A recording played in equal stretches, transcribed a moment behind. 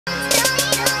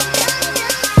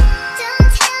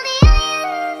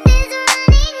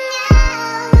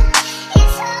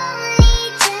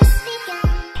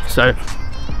So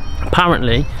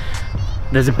apparently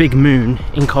there's a big moon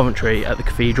in Coventry at the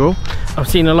cathedral. I've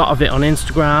seen a lot of it on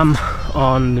Instagram,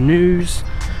 on the news,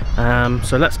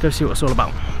 so let's go see what it's all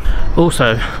about.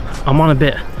 Also, I'm on a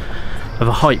bit of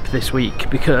a hype this week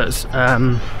because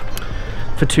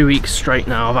for 2 weeks straight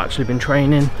now I've actually been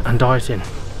training and dieting,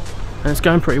 and it's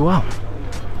going pretty well,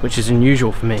 which is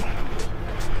unusual for me.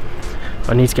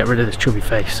 I need to get rid of this chubby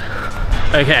face.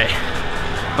 Okay,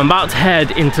 I'm about to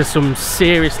head into some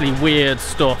seriously weird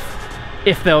stuff.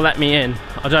 If they'll let me in,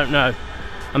 I don't know.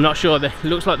 I'm not sure. It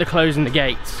looks like they're closing the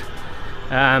gates.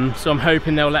 So I'm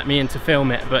hoping they'll let me in to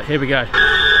film it, but here we go.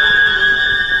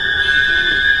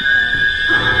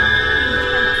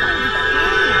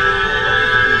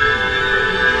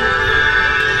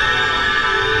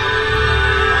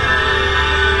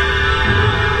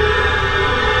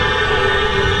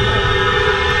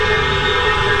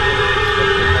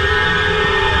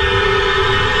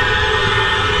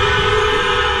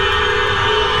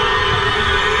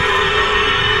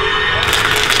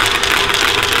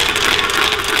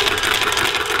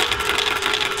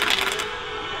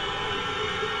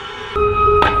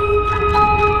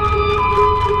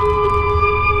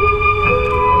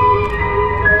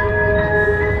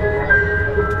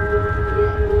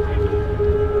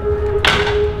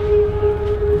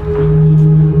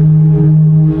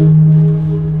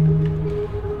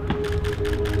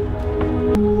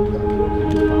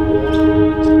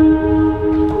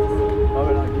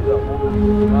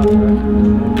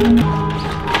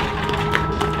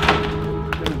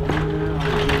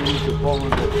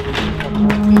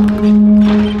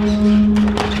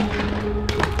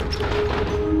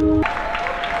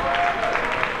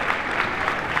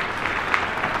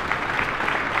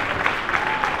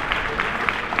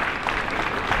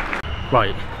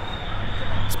 Right,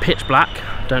 it's pitch black,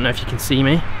 don't know if you can see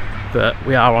me, but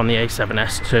we are on the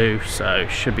A7S2, so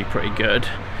should be pretty good.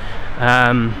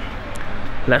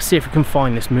 Let's see if we can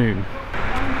find this moon.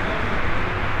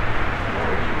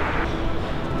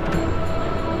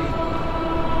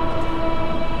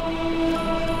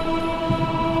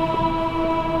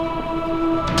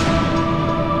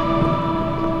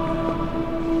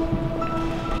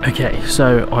 Okay,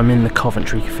 so I'm in the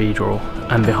Coventry Cathedral,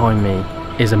 and behind me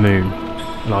is a moon,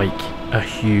 like a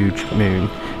huge moon.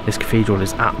 This cathedral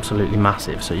is absolutely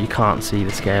massive, so you can't see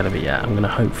the scale of it yet. I'm going to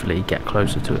hopefully get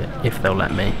closer to it if they'll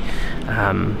let me,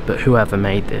 but whoever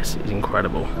made this is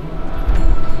incredible.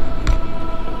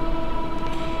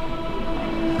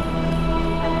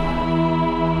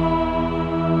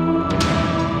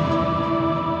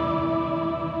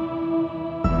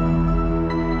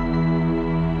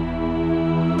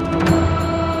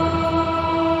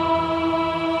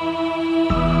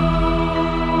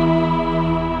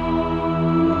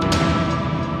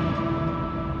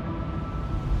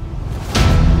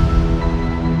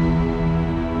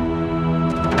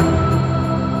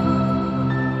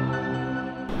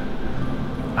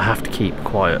 I have to keep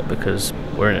quiet because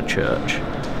we're in a church,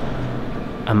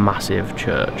 a massive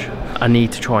church. I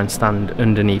need to try and stand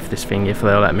underneath this thing if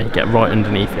they'll let me, get right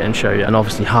underneath it and show you. And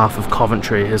obviously half of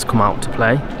Coventry has come out to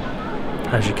play,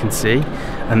 as you can see,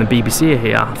 and the BBC are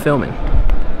here filming.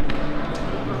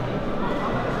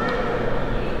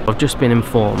 I've just been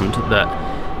informed that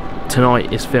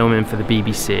tonight is filming for the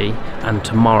BBC and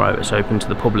tomorrow it's open to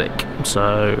the public,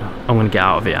 so I'm going to get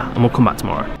out of here and we'll come back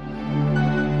tomorrow.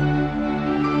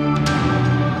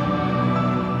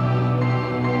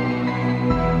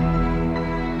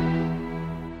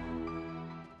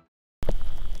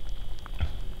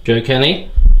 Joe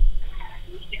Kenny.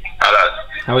 Hello.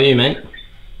 How are you, mate?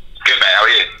 Good, mate. How are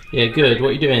you? Yeah, good. What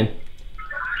are you doing?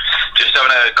 Just having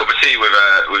a cup of tea with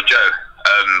Joe.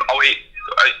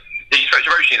 Did you spoke to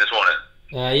Roisin this morning?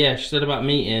 Yeah, she said about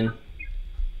meeting.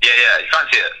 Yeah. You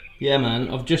fancy it? Yeah,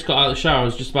 man. I've just got out of the shower. I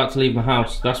was just about to leave my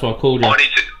house. That's why I called you. I need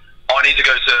to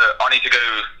go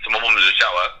to my mum's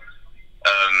shower.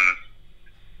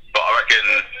 But I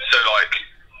reckon so. Like,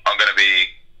 I'm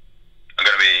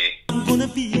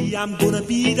gonna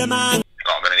be the man.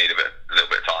 I'm gonna need a little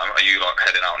bit of time. Are you like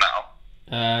heading out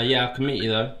now? Yeah, I can meet you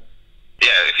though. Yeah,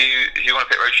 if you want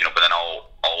to pick Roisin up, and then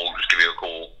I'll just give you a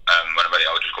call. When I'm ready,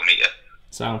 I'll just come meet you.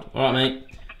 Sound. All right, mate.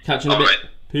 Catch you in a bit.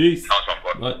 Mate. Peace. Nice one,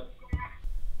 bye. Bye.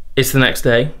 It's the next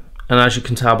day, and as you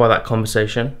can tell by that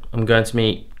conversation, I'm going to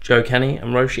meet Joe Kenny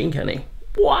and Roisin Kenny.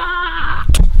 Wow.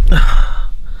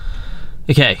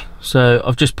 Okay, so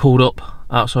I've just pulled up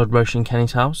outside Roisin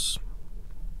Kenny's house.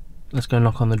 Let's go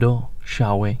knock on the door,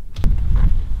 shall we?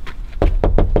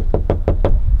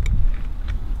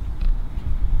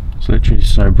 It's literally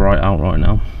so bright out right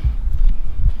now.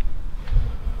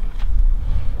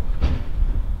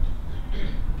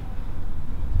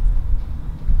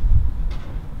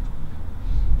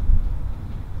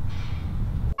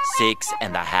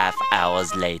 6.5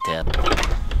 hours later.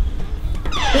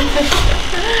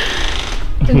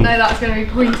 Didn't know that was going to be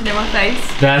pointing in my face.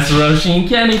 That's Roshi and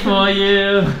Kenny for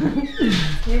you.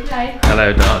 You okay?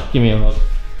 Hello, dog. Give me a hug.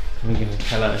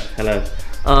 Hello, hello.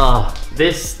 Ah,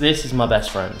 this is my best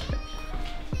friend.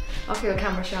 I feel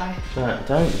camera shy.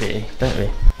 Don't be.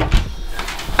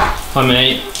 Hi,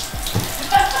 mate.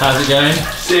 How's it going?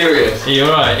 Serious? Are you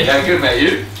alright? Yeah, good, mate.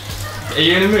 You? Are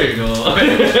you in a mood or?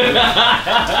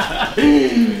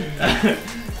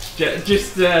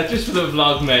 just for the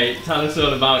vlog, mate. Tell us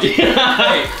all about you.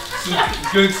 Hey,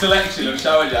 some good selection of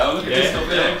shower gel. Look at this stuff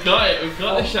here. We've got it. We've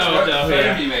got the shower gel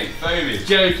here. Foamy, mate. Foamy.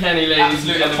 Joe Kenny, ladies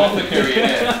and Absolute gentlemen. apothecary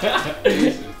in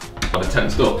here. Got a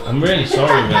tensed up. I'm really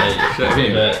sorry, mate. Show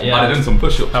me. But, yeah. I'd have done some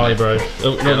push-ups. How are you, bro?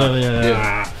 Oh, no.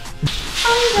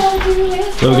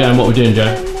 Where we going? What we doing,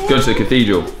 Joe? Going to the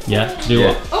cathedral. Yeah. Do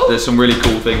what? Oh. There's some really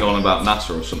cool thing on about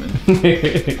NASA or something.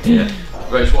 Yeah.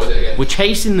 Rach, what is it again? We're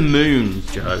chasing the moon,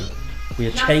 Joe. We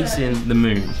are chasing the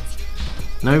moon.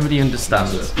 Nobody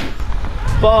understands.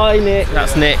 Bye, Nick.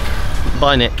 That's Nick.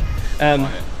 Bye, Nick.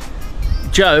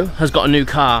 Joe has got a new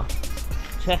car.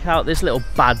 Check out this little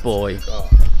bad boy.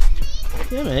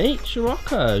 Yeah, mate.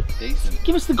 Scirocco. Decent.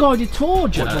 Give us the guided tour,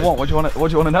 Joe. What do you want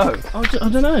to know? I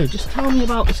don't know. Just tell me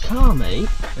about this car, mate.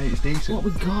 Mate, it's decent. What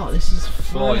we got? This is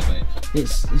Flies, mate.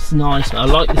 It's nice. I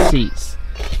like the seats.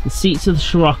 The seats of the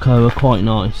Scirocco are quite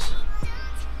nice.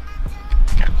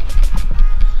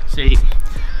 See,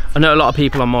 I know a lot of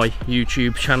people on my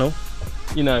YouTube channel,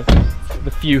 you know,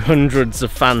 the few hundreds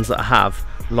of fans that I have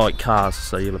like cars,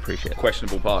 so you'll appreciate it.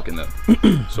 Questionable parking though.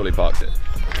 Sully parked it.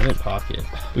 I didn't park it.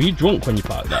 Were you drunk when you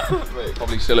parked that?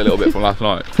 Probably still a little bit from last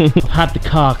night. I've had the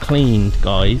car cleaned,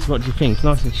 guys. What do you think? It's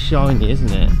nice and shiny,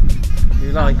 isn't it? Do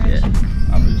you like it?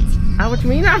 Average. How do you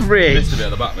mean average? Missed a bit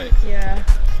at the back, mate. Yeah.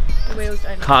 The wheels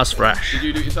don't. Car's fresh. Did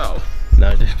you do it yourself?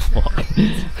 No, dude, fuck.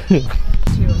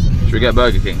 Should we get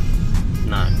Burger King?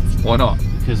 No, Why not?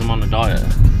 because I'm on a diet.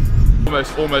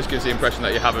 Almost gives the impression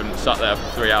that you haven't sat there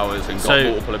for 3 hours and got So,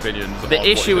 multiple opinions. The on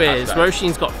issue what you is, asked.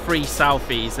 Roisin's got free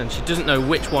selfies and she doesn't know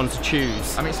which one to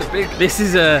choose. I mean, it's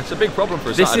a big problem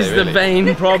for a This Saturday, is really. the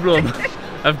vain problem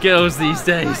of girls these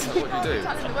days. What do you do?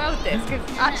 Telling the world this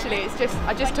because actually it's just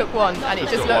I just took one and it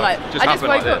just took looked one. like Just I just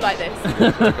happened woke like up like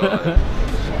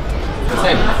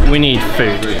this. We need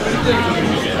food.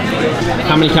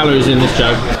 How many calories in this,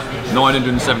 Joe?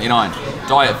 979.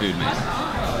 Diet food, mate.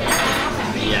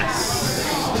 Yes.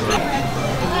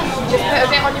 Just put a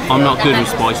bit on your fork. I'm not good and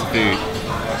with then spicy food.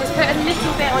 Just put a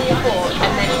little bit on your fork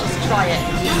and then just try it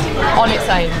on its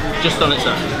own. Just on its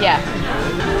own. Yeah.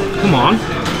 Come on.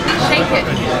 Shake it.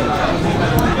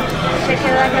 Shake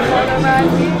it like a Polaroid.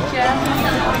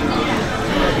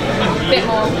 Bit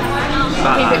more.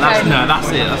 Keep it going. No,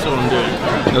 that's it. That's all I'm doing.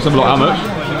 That's something like how much?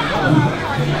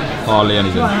 Hardly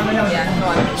anything. Yeah, go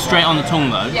on. Straight on the tongue,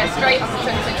 though. Yeah, straight off the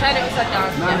tongue. So turn it upside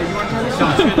down. Yeah.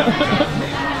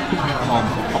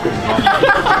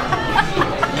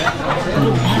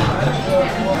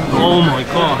 Oh my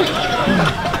god.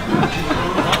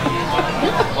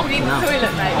 You need the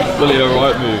toilet, mate. Fully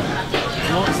alright move.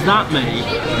 What's that, mate?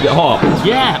 Is it hot?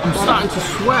 Yeah, I'm starting to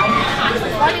sweat.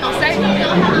 Why didn't you say that?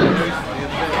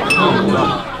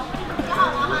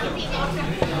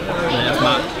 Yeah, that's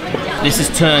mad. This has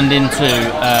turned into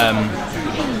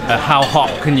a how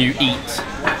hot can you eat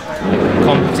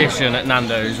competition at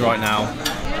Nando's right now.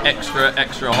 Extra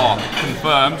hot.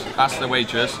 Confirmed. Ask the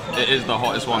waitress. It is the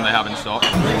hottest one they have in stock.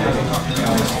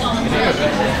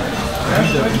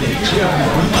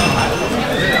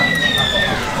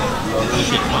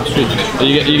 Are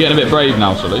you getting a bit brave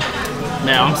now, Sully?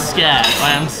 No, I'm scared.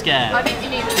 I am scared. I think you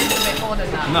need a little bit more than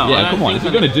that. No, Yeah, I don't come on. think If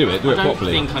you're going to do it, do it I don't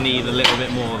properly. think I need a little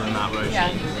bit more than that, Rosie. Yeah.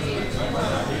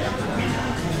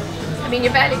 I mean,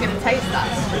 you're barely going to taste that.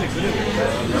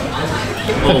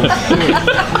 Oh,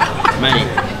 mate.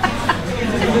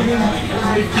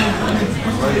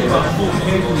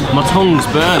 My tongue's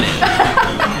burning.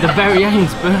 The very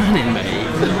end's burning, mate.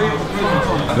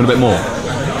 Want a bit more?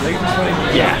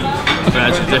 Yeah,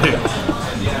 I should do.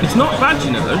 It's not bad,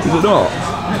 you know. Is it not?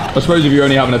 I suppose if you're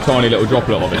only having a tiny little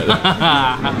droplet of it.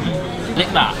 Lick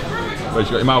that. Wait,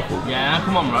 you got your mouth full? Yeah,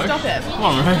 come on, Rose. Stop it. Come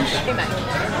on, Rose. Hey, mate.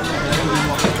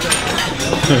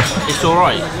 It's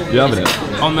alright. You having it?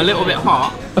 I'm a little bit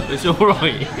hot, but it's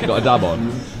alright. You got a dab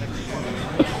on?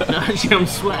 No, actually, I'm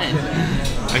sweating.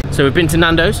 So we've been to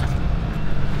Nando's.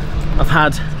 I've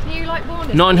had Can you like warn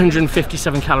us?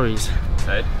 957 calories.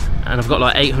 Hey. And I've got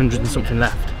like 800 and something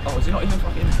left. Oh, is he not even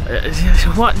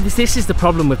fucking... What? This is the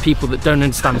problem with people that don't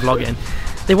understand vlogging.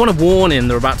 They want a warning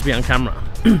they're about to be on camera.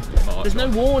 There's no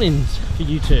warnings for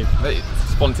you two. Mate,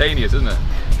 it's spontaneous, isn't it?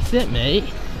 That's it,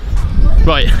 mate.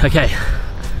 Right, okay.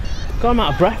 God, I'm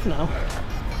out of breath now.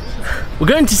 We're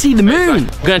going to see the moon.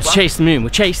 We're going to chase the moon. We're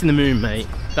chasing the moon, mate.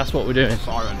 That's what we're doing.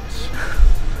 Sirens.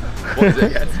 What is it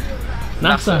again?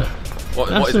 NASA. What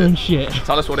NASA is it? and shit.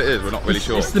 Tell us what it is, we're not really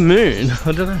sure. It's the moon.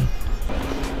 I don't know.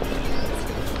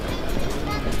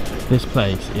 This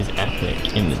place is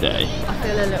epic in the day. I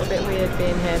feel a little bit weird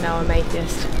being here now. I'm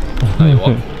atheist. Tell you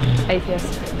what.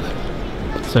 Atheist.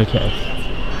 It's okay.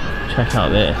 Check out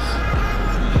this.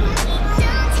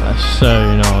 That's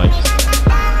so nice.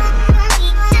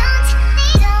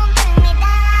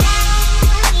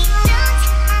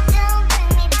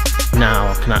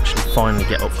 Now I can actually finally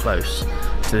get up close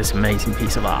to this amazing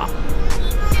piece of art.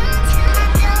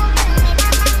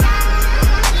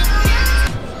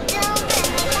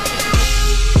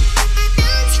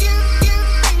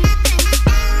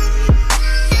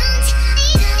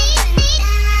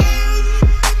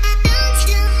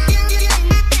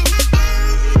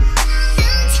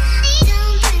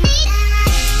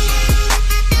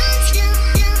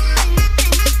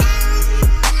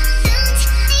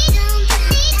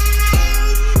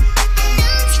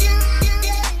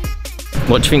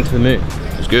 What do you think to the moon?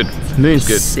 It's good. The moon's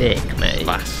good. Sick, mate.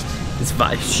 Vast. It's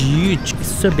huge. It's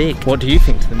so big. What do you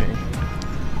think to the moon?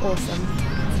 Awesome.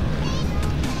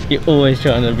 You're always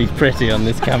trying to be pretty on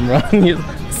this camera.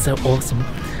 It's so awesome.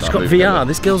 She's got VR.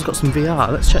 This girl's got some VR.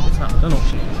 Let's check this out. I don't know what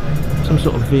she is. Some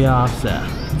sort of VR set.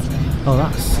 Oh,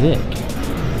 that's sick.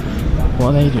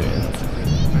 What are they doing?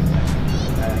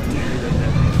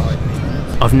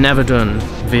 I've never done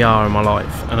VR in my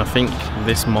life, and I think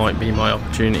this might be my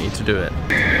opportunity to do it.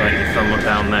 Right, you thumb up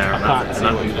down there, and that,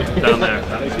 down there.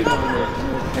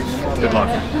 Good luck.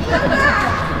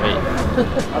 Wait.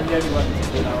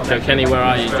 So Kenny, where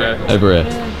are you, Joe? Over here.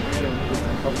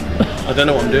 I don't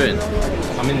know what I'm doing.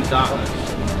 I'm in the darkness.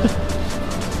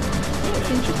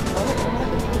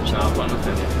 No, I've got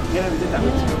nothing.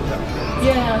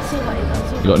 Yeah, I saw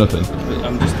that. You got nothing?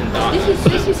 I'm just in darkness.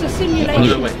 This is a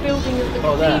simulation of building of the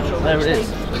cathedral. There it is.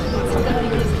 They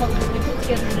put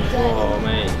together in a day. Oh,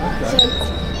 mate. So,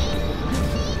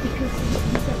 because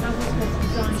that was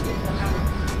designed for the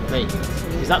Mate,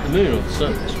 is that the moon or the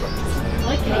sun?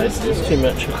 No, it's too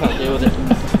much. I can't deal with it.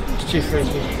 It's too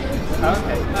freaky.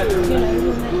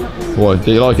 Why?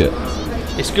 Do you like it?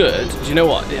 It's good. Do you know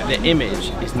what? The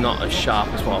image is not as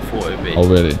sharp as what I thought it would be. Oh,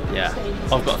 really? Yeah.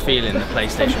 I've got a feeling the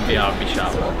PlayStation VR would be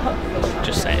sharp.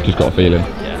 Just saying. Just got a feeling.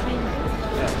 Yeah.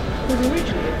 Do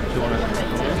you want to?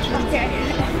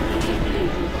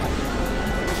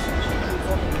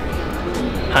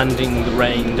 Handing the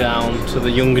rein down to the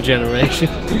younger generation.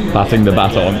 Passing the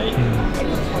baton.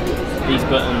 These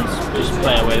buttons, just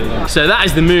play away with them. So that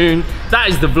is the moon. That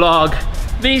is the vlog.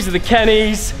 These are the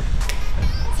Kennys.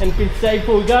 Anything to say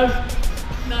before we go?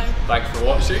 No. Thanks for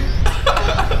watching.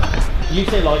 You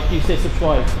say like, you say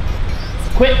subscribe.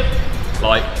 Quick!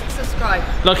 Like. Subscribe.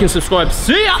 Like and subscribe.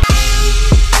 See ya!